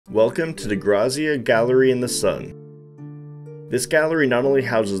Welcome to DeGrazia Gallery in the Sun. This gallery not only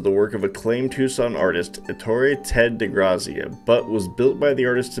houses the work of acclaimed Tucson artist Ettore Ted DeGrazia, but was built by the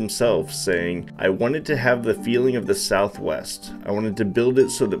artist himself, saying, "I wanted to have the feeling of the Southwest. I wanted to build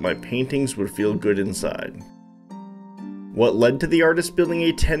it so that my paintings would feel good inside." What led to the artist building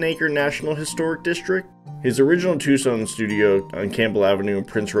a 10-acre National Historic District? His original Tucson studio on Campbell Avenue and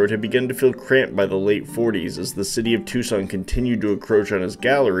Prince Road had begun to feel cramped by the late 40s as the city of Tucson continued to encroach on his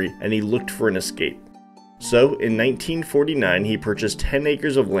gallery, and he looked for an escape. So, in 1949, he purchased 10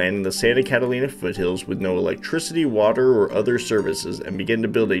 acres of land in the Santa Catalina foothills with no electricity, water, or other services, and began to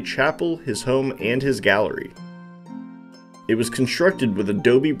build a chapel, his home, and his gallery. It was constructed with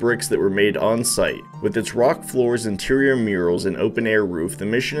adobe bricks that were made on site. With its rock floors, interior murals, and open-air roof, the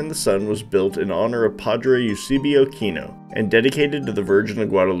Mission in the Sun was built in honor of Padre Eusebio Kino and dedicated to the Virgin of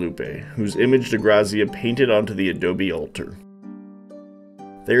Guadalupe, whose image DeGrazia painted onto the adobe altar.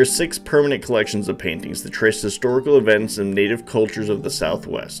 There are 6 permanent collections of paintings that trace historical events and native cultures of the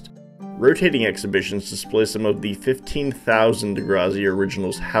Southwest. Rotating exhibitions display some of the 15,000 DeGrazia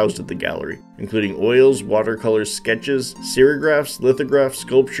originals housed at the gallery, including oils, watercolors, sketches, serigraphs, lithographs,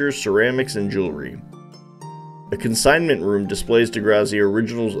 sculptures, ceramics, and jewelry. A consignment room displays DeGrazia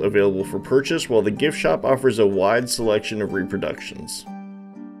originals available for purchase, while the gift shop offers a wide selection of reproductions.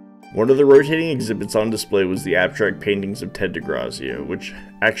 One of the rotating exhibits on display was the abstract paintings of Ted DeGrazia, which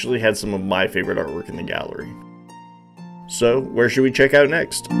actually had some of my favorite artwork in the gallery. So, where should we check out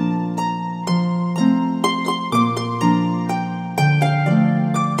next?